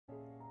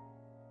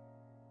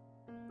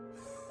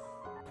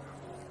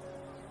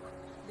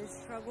The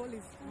struggle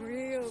is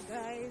real,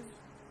 guys.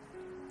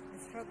 The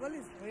struggle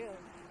is real.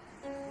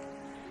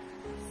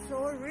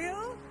 So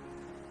real,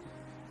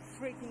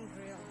 freaking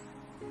real.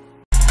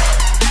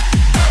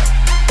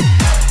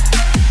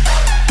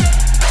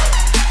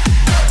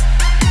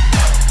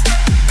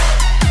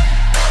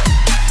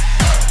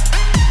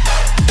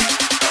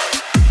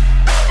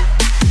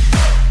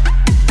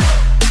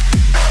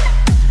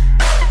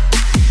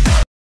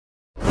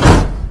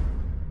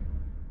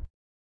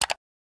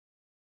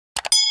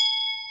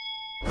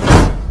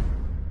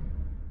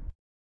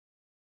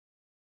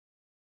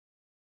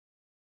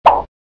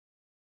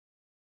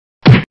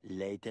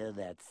 Later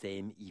that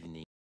same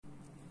evening.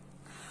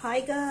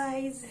 Hi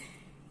guys,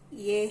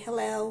 yeah,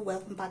 hello,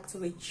 welcome back to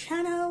my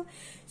channel.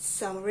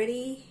 So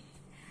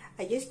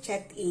I just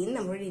checked in.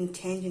 I'm already in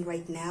Tianjin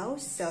right now.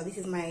 So this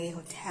is my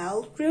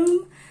hotel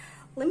room.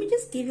 Let me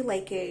just give you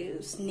like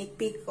a sneak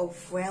peek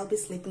of where I'll be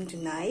sleeping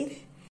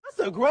tonight. That's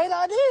a great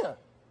idea.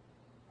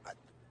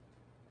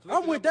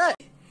 I'm with that.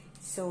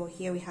 So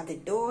here we have the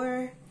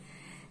door.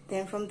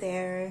 Then from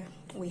there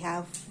we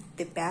have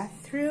the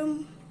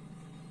bathroom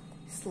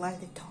 /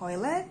 the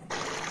toilet.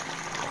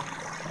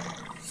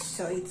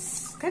 So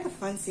it's kind of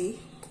fancy.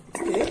 It's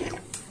good.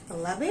 I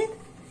love it.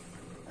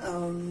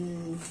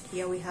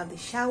 Here we have the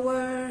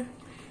shower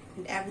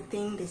and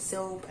everything, the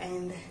soap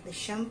and the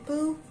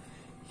shampoo.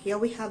 Here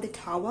we have the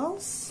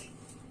towels,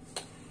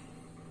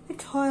 the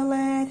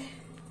toilet,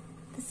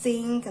 the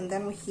sink, and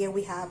then here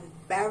we have a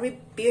very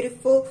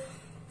beautiful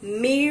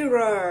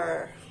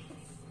mirror.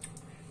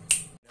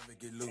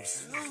 Get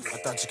loose. I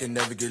thought you could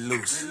never get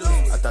loose.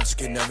 I thought you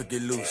could never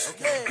get loose.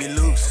 Get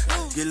loose.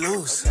 Get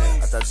loose.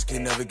 I thought you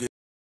could never get.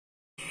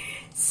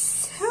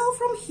 So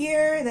from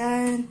here,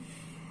 then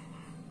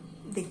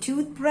the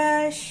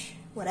toothbrush,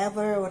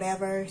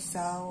 whatever.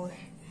 So,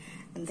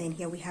 and then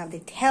here we have the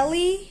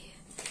telly.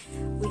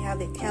 We have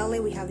the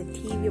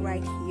TV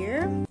right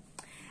here,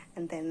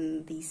 and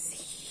then this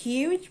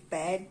huge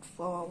bed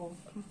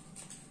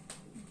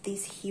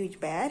This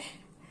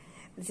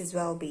is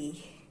where I'll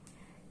be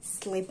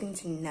sleeping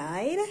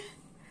tonight.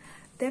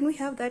 Then we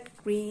have that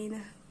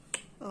green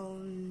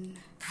decor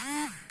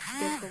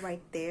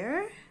right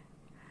there.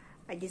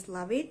 I just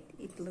love it.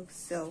 It looks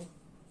so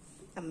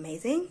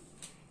amazing.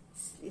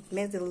 It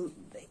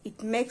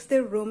makes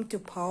the room to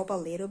pop a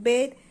little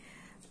bit.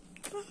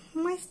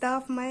 My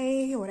stuff,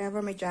 my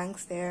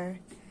junk's there.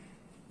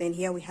 Then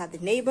here we have the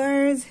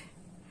neighbors.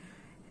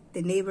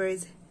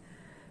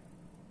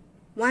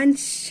 Wan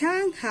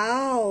Shang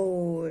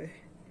Hao.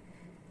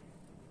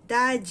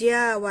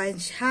 Dajia Wan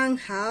Shang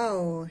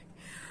Hao.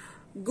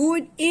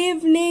 Good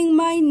evening,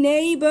 my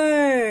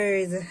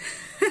neighbors.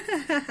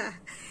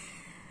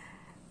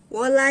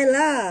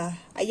 Walala,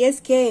 I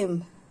just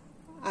came.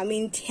 I'm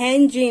in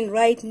Tianjin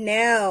right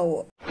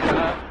now.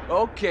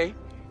 Okay.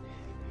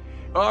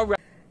 All right.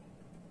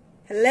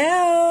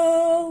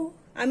 Hello,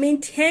 I'm in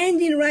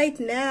Tianjin right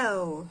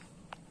now.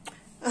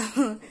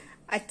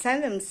 I tell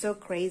them so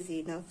crazy,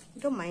 you know.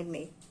 Don't mind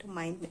me.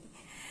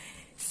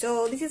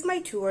 So this is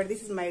my tour.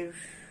 This is my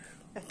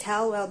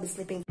hotel where I'll be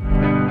sleeping.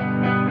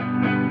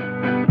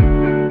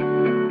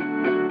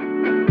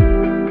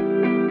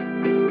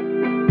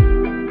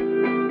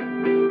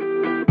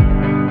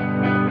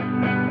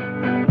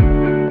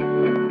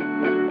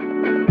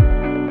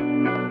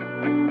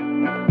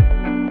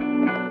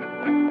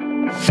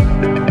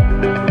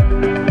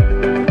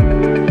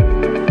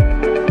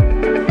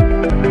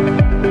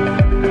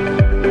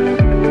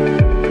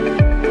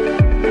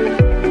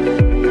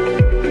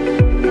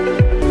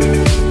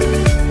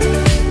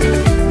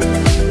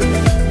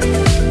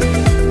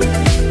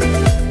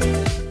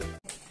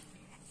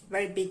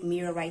 Very big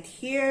mirror right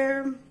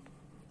here.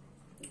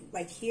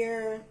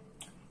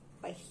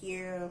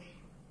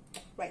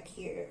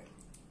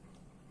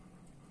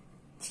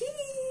 Cheese.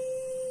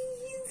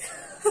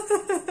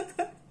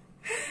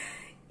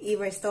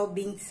 Eva, stop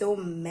being so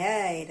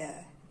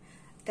mad.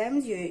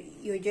 Times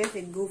you're just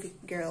a goofy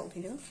girl,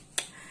 you know.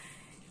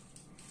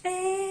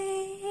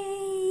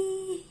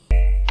 Hey,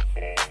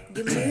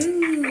 you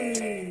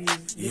move.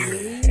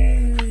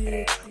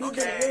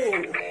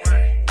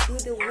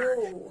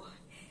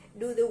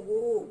 Do the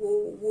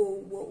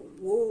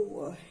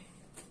whoa.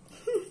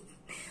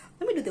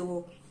 Let me do the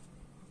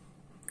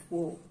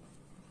whoa.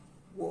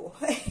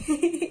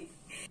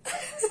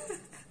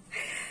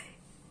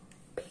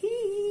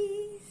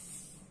 Peace.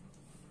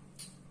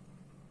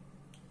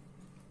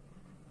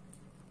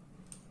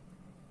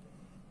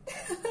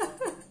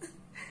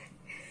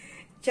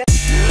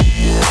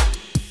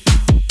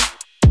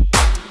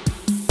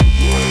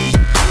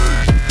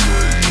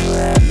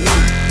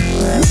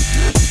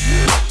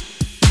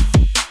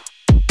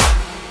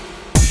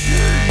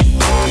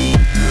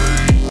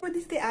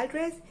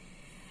 Address,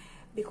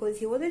 because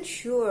he wasn't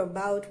sure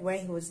about where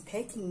he was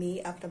taking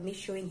me. After me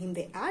showing him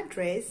the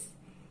address,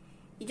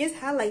 he just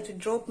had like to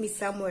drop me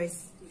somewhere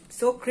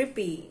so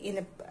creepy.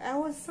 I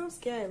was so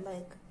scared.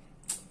 Like,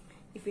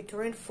 if it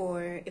weren't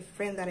for a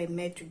friend that I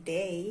met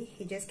today,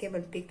 he just came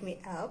and picked me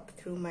up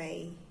through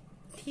my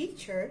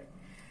teacher,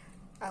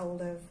 I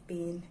would have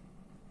been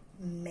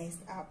messed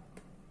up.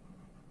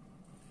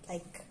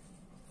 Like,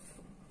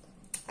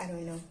 I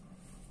don't know.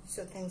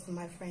 So thanks to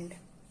my friend.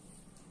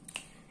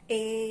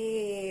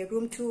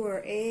 Room tour.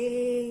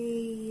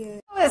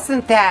 Isn't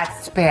that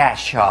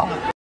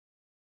special?